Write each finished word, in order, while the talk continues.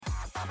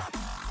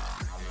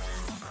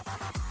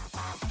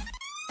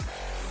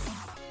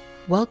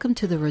Welcome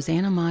to the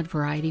Rosanna Mod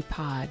Variety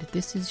Pod.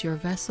 This is your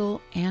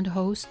vessel and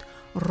host,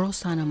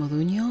 Rosana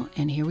Moduño,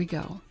 and here we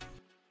go.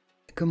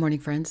 Good morning,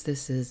 friends.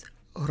 This is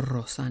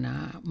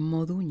Rosana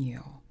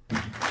Moduño.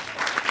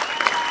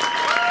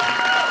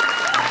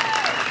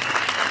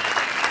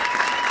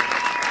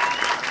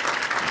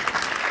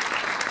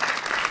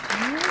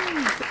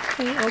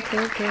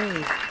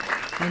 Okay.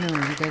 I know,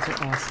 you guys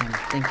are awesome.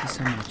 Thank you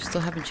so much.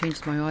 Still haven't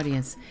changed my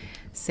audience.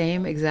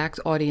 Same exact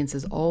audience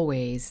as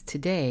always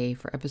today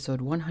for episode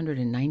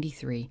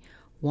 193.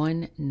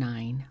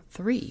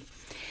 193.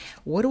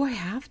 What do I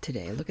have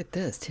today? Look at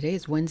this. Today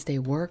is Wednesday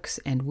Works,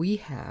 and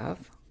we,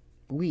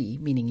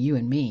 meaning you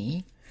and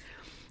me,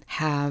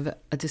 have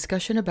a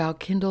discussion about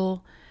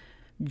Kindle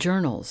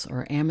journals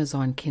or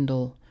Amazon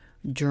Kindle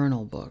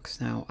journal books.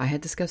 Now, I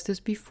had discussed this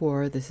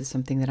before. This is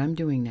something that I'm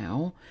doing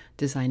now,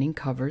 designing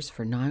covers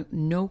for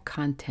no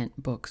content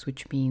books,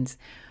 which means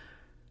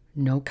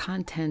no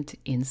content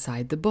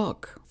inside the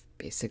book.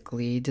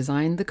 Basically,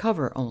 design the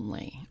cover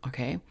only,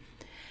 okay?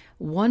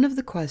 One of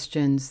the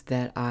questions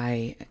that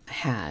I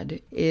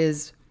had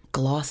is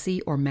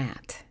glossy or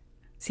matte.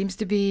 Seems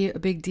to be a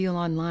big deal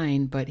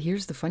online, but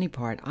here's the funny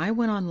part. I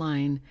went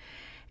online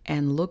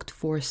and looked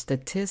for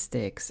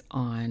statistics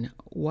on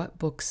what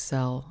books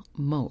sell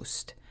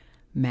most,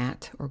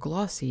 matte or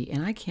glossy,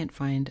 and I can't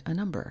find a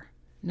number.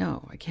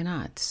 No, I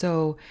cannot.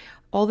 So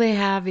all they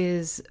have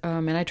is,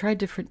 and I tried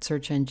different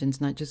search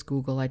engines, not just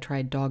Google. I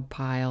tried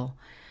Dogpile,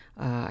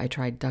 I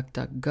tried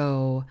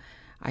DuckDuckGo,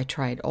 I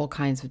tried all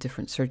kinds of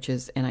different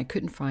searches, and I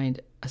couldn't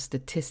find a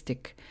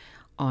statistic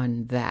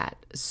on that.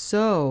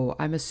 So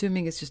I'm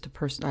assuming it's just a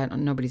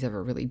person. Nobody's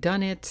ever really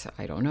done it.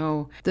 I don't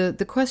know.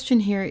 The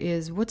question here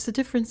is, what's the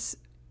difference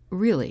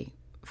really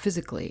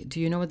physically? Do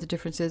you know what the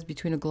difference is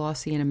between a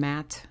glossy and a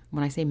matte?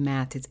 When I say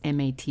matte, it's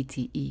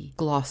M-A-T-T-E.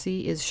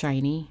 Glossy is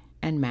shiny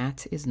and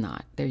matte is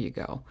not. There you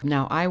go.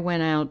 Now, I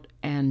went out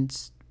and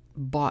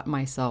bought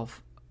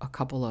myself a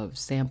couple of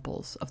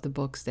samples of the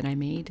books that I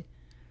made,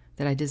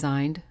 that I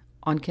designed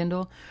on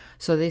Kindle.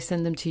 So they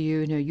send them to you.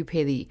 You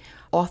pay the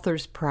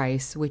author's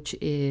price, which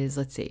is,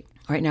 let's see.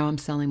 Right now I'm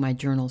selling my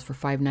journals for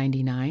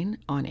 $5.99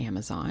 on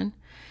Amazon.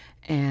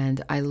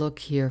 And I look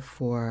here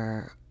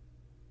for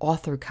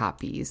author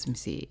copies. Let me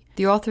see.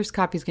 The author's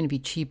copy is going to be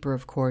cheaper,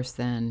 of course,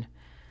 than,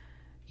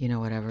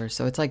 whatever.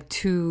 So it's like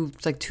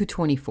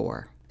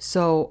 $2.24.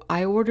 So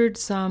I ordered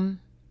some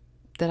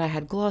that I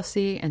had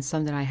glossy and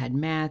some that I had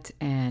matte,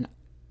 and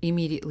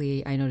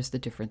immediately I noticed the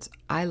difference.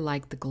 I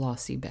like the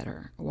glossy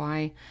better.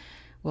 Why?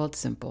 Well, it's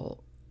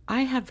simple.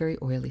 I have very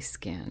oily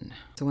skin.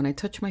 So when I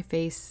touch my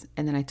face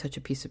and then I touch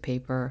a piece of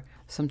paper,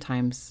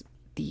 sometimes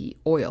the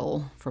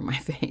oil from my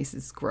face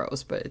is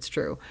gross, but it's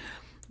true,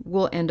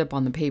 will end up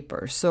on the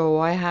paper. So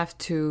I have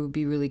to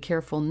be really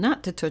careful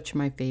not to touch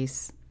my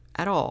face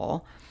at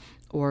all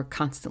or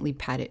constantly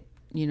pat it,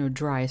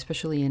 dry,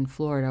 especially in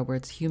Florida where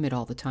it's humid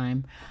all the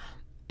time.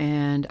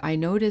 And I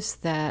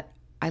noticed that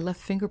I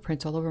left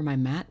fingerprints all over my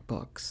matte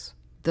books.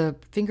 The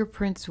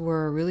fingerprints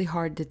were really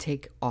hard to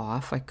take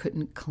off. I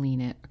couldn't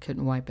clean it. I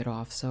couldn't wipe it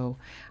off. So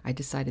I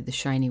decided the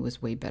shiny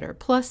was way better.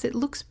 Plus, it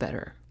looks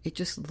better. It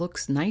just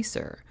looks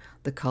nicer.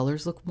 The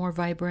colors look more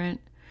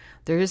vibrant.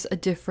 There is a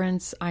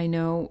difference. I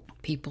know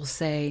people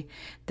say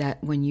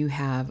that when you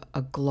have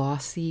a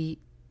glossy,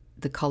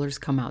 the colors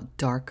come out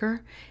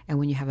darker. And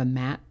when you have a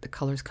matte, the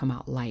colors come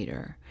out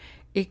lighter.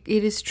 It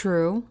is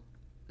true.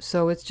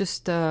 So it's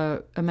just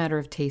a matter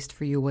of taste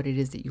for you, what it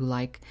is that you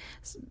like.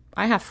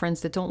 I have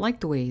friends that don't like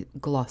the way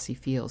glossy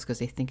feels because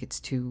they think it's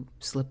too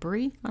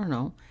slippery. I don't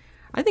know.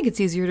 I think it's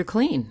easier to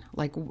clean.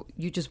 Like,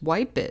 you just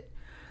wipe it.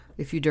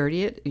 If you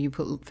dirty it, you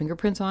put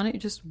fingerprints on it,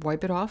 you just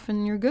wipe it off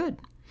and you're good.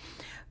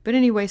 But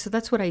anyway, so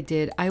that's what I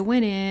did. I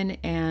went in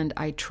and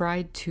I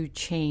tried to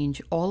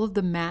change all of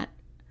the matte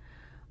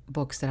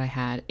books that I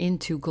had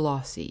into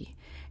glossy.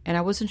 And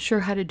I wasn't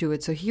sure how to do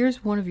it. So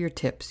here's one of your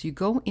tips. You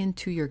go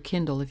into your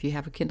Kindle, if you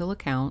have a Kindle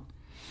account,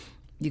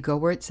 you go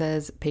where it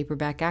says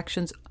Paperback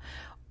Actions,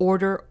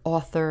 order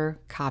author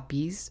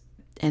copies,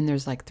 and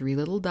there's like 3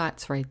 little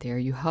dots right there.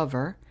 You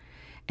hover,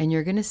 and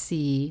you're going to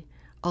see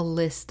a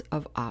list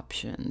of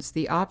options.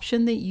 The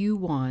option that you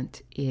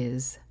want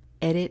is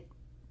edit,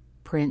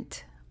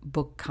 print,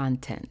 book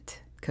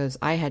content, because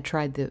I had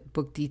tried the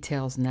book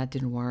details and that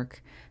didn't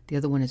work. The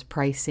other one is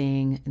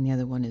pricing, and the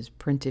other one is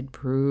printed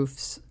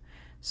proofs.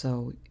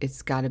 So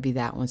it's got to be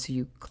that one. So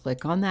you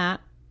click on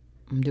that.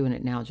 I'm doing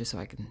it now just so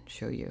I can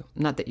show you.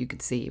 Not that you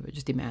could see, but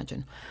just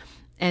imagine.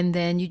 And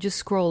then you just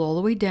scroll all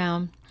the way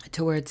down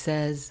to where it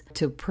says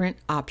to print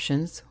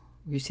options.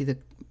 You see the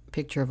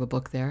picture of a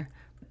book there.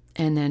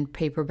 And then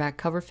paperback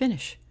cover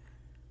finish.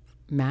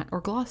 Matte or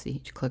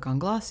glossy. You click on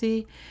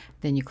glossy.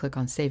 Then you click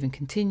on save and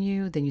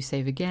continue. Then you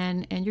save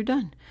again and you're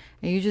done.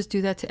 And you just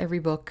do that to every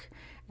book.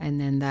 And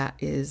then that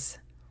is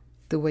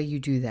the way you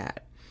do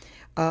that.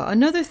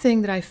 Another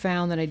thing that I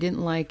found that I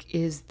didn't like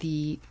is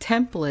the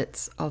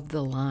templates of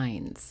the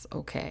lines.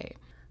 Okay.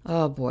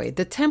 Oh boy.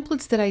 The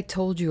templates that I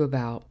told you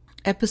about,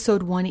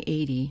 episode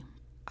 180,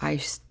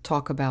 I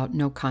talk about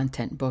no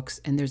content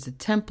books, and there's a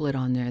template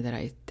on there that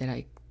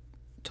I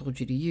told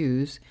you to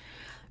use,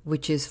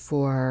 which is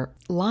for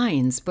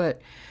lines.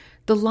 But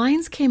the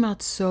lines came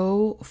out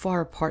so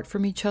far apart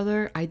from each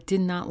other, I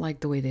did not like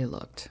the way they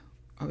looked.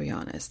 I'll be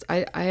honest.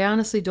 I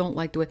honestly don't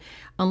like the way,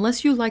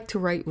 unless you like to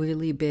write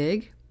really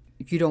big,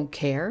 you don't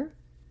care,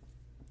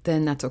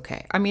 then that's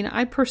okay. I mean,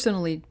 I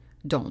personally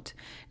don't.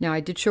 Now, I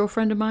did show a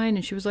friend of mine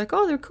and she was like,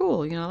 oh, they're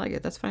cool. I like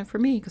it. That's fine for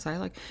me because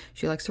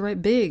she likes to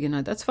write big and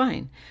that's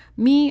fine.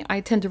 Me,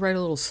 I tend to write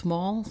a little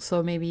small.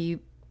 So maybe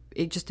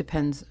it just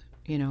depends,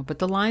 but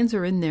the lines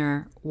are in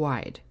there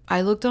wide.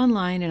 I looked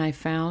online and I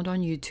found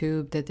on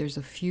YouTube that there's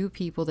a few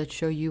people that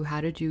show you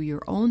how to do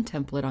your own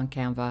template on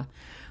Canva,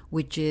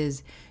 which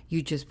is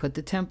you just put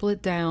the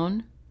template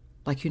down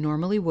like you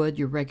normally would,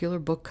 your regular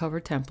book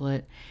cover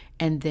template,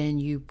 and then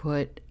you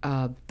put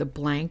the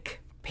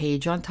blank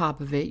page on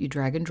top of it. You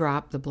drag and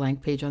drop the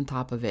blank page on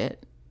top of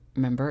it.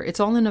 Remember,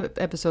 it's all in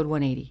episode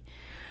 180.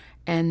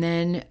 And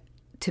then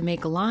to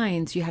make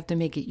lines, you have to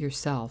make it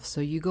yourself.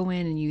 So you go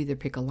in and you either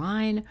pick a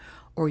line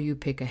or you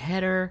pick a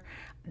header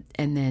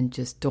and then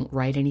just don't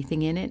write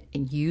anything in it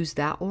and use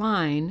that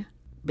line,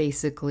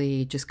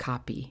 basically just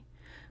copy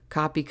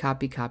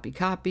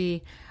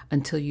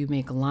until you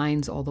make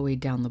lines all the way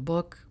down the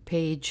book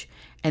page.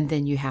 And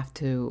then you have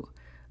to,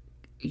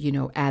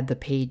 add the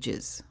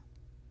pages.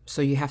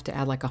 So you have to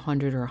add like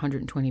 100 or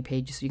 120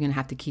 pages. So you're going to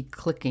have to keep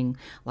clicking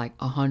like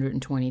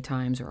 120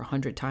 times or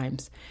 100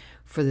 times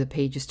for the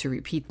pages to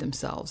repeat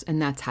themselves.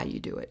 And that's how you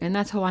do it. And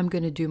that's how I'm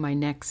going to do my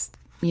next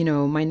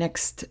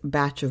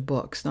batch of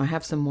books. Now I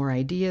have some more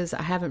ideas.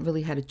 I haven't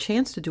really had a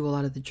chance to do a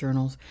lot of the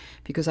journals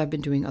because I've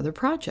been doing other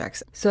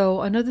projects.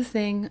 So another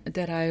thing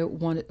that I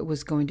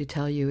was going to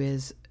tell you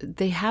is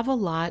they have a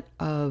lot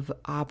of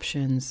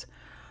options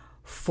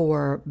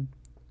for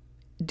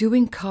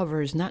doing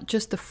covers, not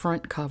just the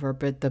front cover,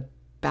 but the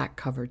back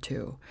cover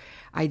too.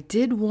 I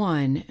did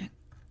one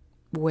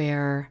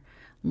where,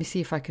 let me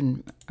see if I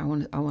can, I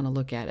want to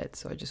look at it.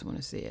 So I just want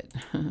to see it.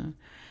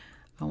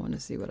 I want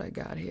to see what I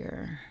got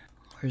here.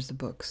 Where's the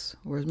books?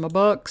 Where's my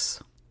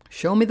books?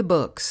 Show me the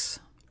books.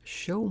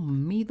 Show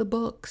me the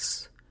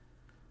books.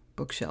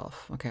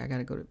 Bookshelf. Okay, I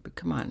gotta go to,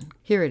 come on.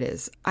 Here it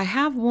is. I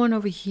have one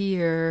over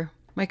here,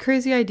 My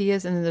Crazy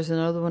Ideas, and then there's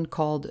another one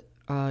called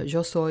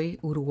Yo Soy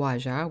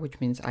Uruguaya,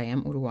 which means I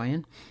am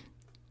Uruguayan.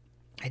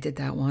 I did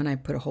that one. I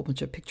put a whole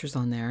bunch of pictures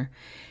on there.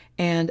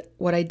 And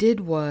what I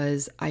did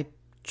was I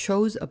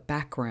chose a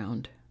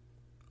background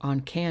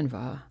on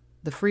Canva,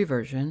 the free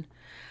version,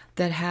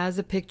 that has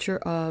a picture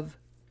of,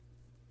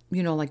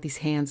 like these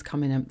hands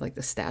coming in, like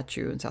the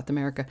statue in South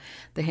America,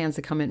 the hands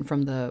that come in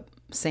from the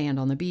sand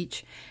on the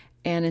beach.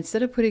 And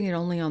instead of putting it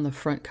only on the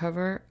front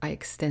cover, I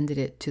extended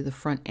it to the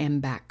front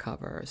and back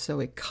cover. So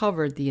it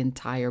covered the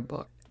entire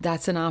book.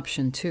 That's an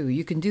option too.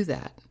 You can do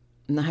that.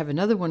 And I have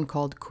another one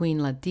called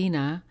Queen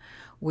Latina,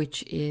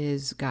 which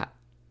is got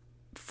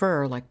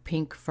fur, like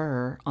pink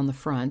fur on the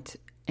front,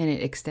 and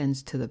it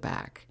extends to the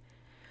back.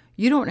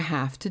 You don't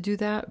have to do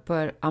that,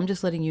 but I'm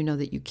just letting you know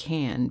that you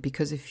can,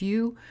 because if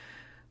you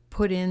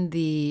put in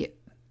the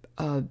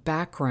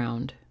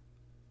background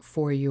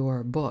for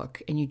your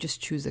book and you just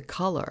choose a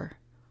color,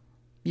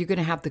 you're going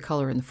to have the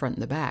color in the front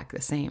and the back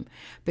the same.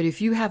 But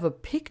if you have a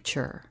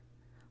picture,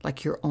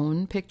 like your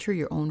own picture,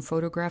 your own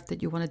photograph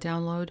that you want to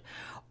download,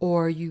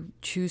 or you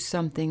choose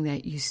something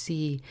that you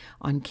see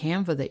on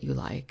Canva that you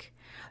like,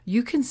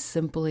 you can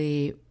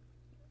simply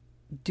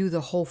do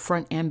the whole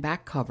front and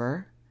back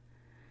cover,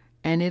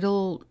 and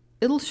it'll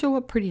show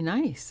up pretty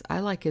nice.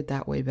 I like it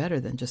that way better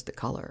than just the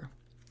color.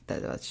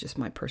 That's just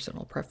my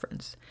personal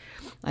preference.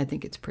 I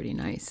think it's pretty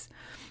nice.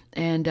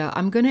 And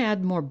I'm going to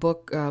add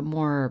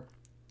more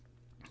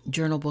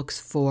journal books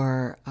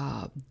for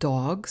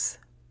dogs,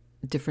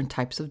 different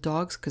types of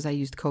dogs, because I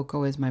used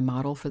Coco as my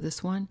model for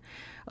this one,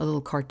 a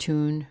little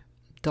cartoon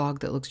dog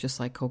that looks just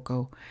like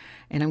Coco.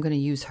 And I'm going to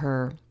use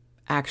her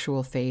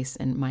actual face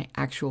and my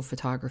actual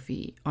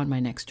photography on my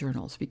next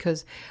journals,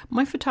 because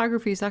my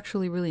photography is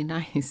actually really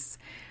nice,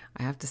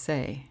 I have to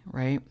say,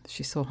 right?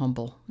 She's so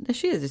humble.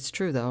 She is. It's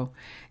true, though.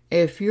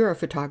 If you're a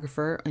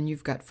photographer and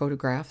you've got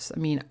photographs, I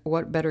mean,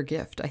 what better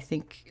gift? I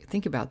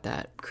think about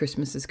that.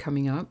 Christmas is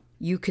coming up.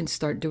 You can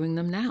start doing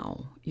them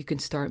now. You can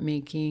start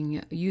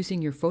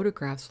using your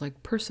photographs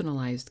like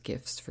personalized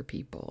gifts for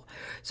people.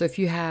 So if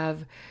you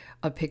have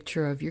a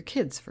picture of your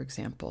kids, for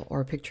example,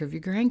 or a picture of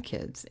your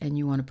grandkids, and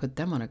you want to put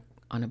them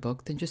on a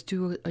book, then just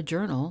do a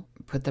journal,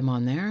 put them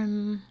on there,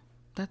 and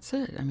that's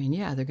it. I mean,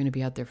 yeah, they're going to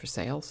be out there for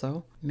sale,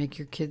 so make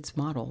your kids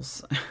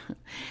models.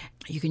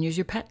 You can use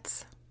your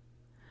pets.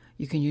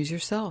 You can use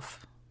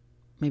yourself.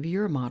 Maybe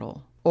you're a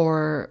model.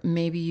 Or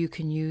maybe you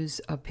can use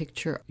a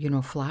picture,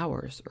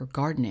 flowers or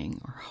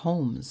gardening or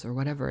homes or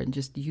whatever, and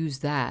just use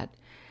that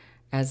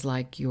as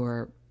like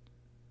your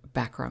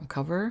background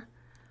cover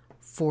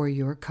for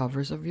your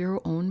covers of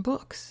your own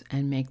books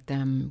and make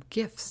them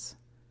gifts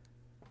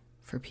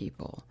for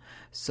people.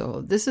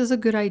 So this is a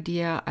good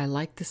idea. I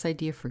like this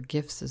idea for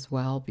gifts as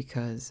well,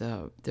 because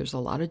there's a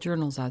lot of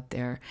journals out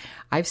there.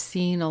 I've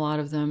seen a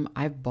lot of them.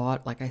 I've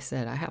bought, like I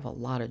said, I have a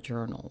lot of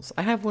journals.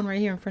 I have one right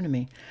here in front of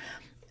me.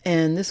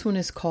 And this one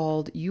is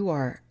called You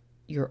Are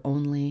your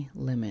only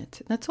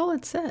limit. That's all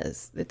it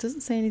says. It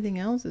doesn't say anything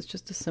else. It's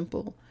just a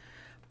simple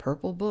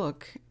purple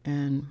book,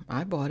 and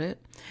I bought it.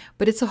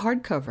 But it's a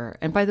hardcover.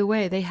 And by the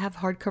way, they have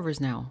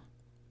hardcovers now,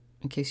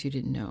 in case you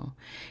didn't know.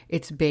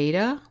 It's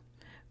beta,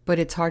 but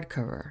it's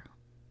hardcover.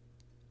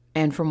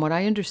 And from what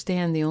I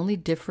understand, the only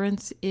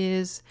difference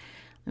is,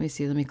 let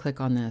me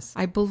click on this.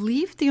 I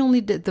believe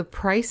the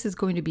price is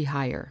going to be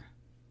higher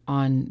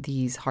on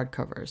these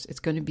hardcovers. It's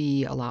going to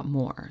be a lot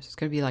more. So it's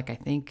going to be like,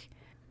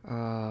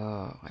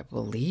 I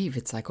believe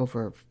it's like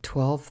over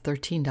 $12,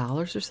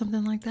 $13 or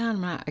something like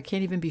that. I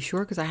can't even be sure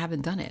because I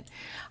haven't done it.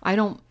 I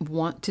don't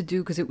want to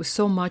do, because it was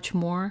so much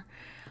more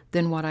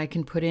than what I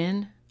can put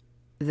in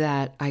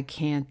that I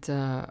can't,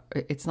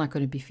 it's not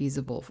going to be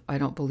feasible. I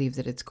don't believe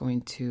that it's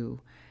going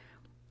to,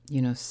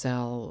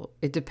 sell.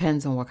 It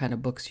depends on what kind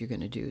of books you're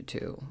going to do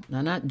too.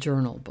 Now, not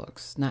journal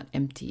books, not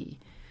empty.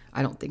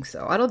 I don't think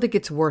so. I don't think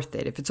it's worth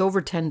it if it's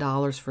over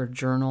 $10 for a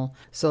journal.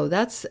 So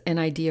that's an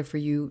idea for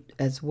you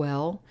as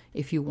well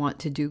if you want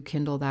to do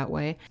Kindle that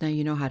way. Now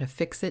you know how to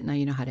fix it. Now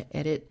you know how to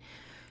edit.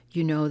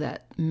 You know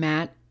that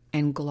matte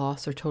and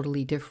gloss are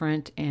totally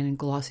different, and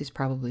glossy is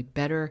probably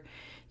better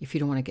if you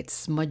don't want to get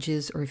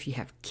smudges, or if you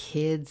have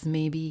kids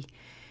maybe.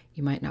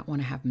 You might not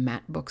want to have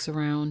matte books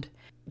around.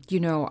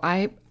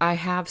 I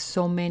have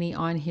so many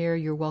on here.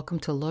 You're welcome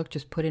to look.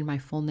 Just put in my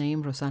full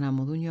name, Rosana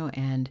Moduño,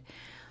 and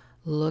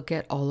look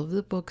at all of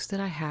the books that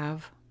I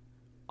have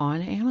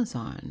on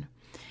Amazon.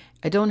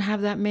 I don't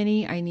have that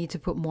many. I need to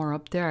put more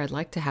up there. I'd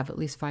like to have at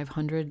least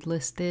 500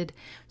 listed,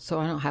 so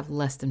I don't have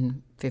less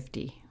than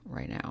 50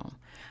 right now.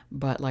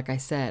 But like I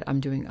said,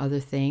 I'm doing other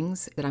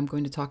things that I'm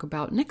going to talk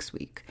about next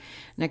week.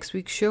 Next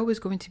week's show is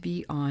going to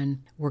be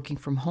on working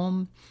from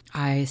home.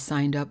 I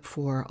signed up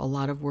for a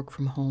lot of work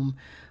from home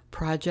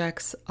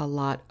projects, a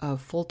lot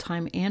of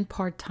full-time and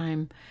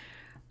part-time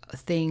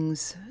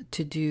things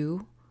to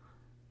do.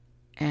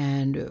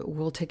 And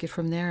we'll take it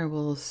from there.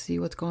 We'll see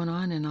what's going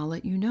on, and I'll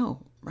let you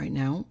know. Right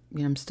now,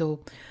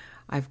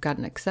 I've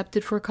gotten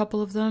accepted for a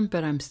couple of them,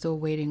 but I'm still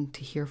waiting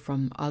to hear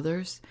from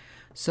others.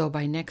 So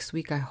by next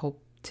week, I hope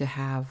to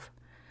have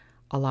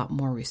a lot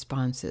more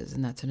responses.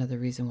 And that's another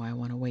reason why I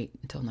want to wait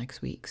until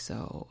next week.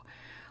 So,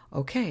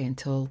 okay,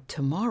 until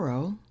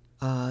tomorrow.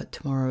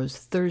 Tomorrow's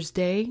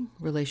Thursday,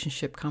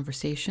 Relationship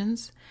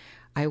Conversations.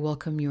 I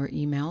welcome your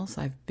emails.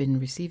 I've been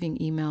receiving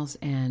emails,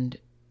 and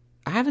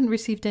I haven't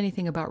received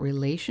anything about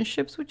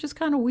relationships, which is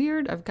kind of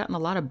weird. I've gotten a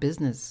lot of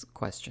business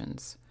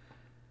questions.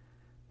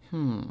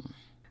 Are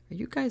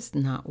you guys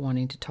not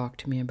wanting to talk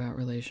to me about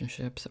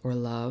relationships or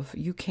love?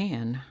 You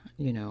can,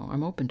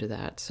 I'm open to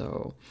that.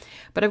 So,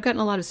 but I've gotten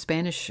a lot of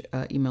Spanish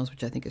emails,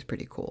 which I think is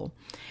pretty cool.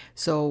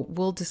 So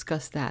we'll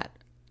discuss that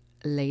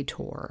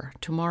later.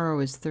 Tomorrow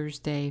is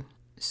Thursday,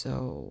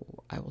 so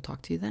I will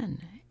talk to you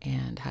then.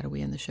 And how do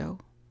we end the show?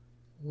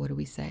 What do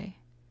we say?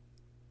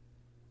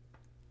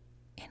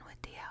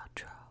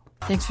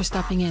 Thanks for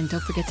stopping in.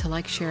 Don't forget to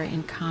like, share,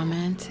 and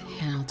comment,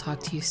 and I'll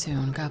talk to you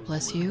soon. God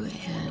bless you.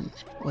 And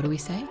what do we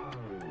say?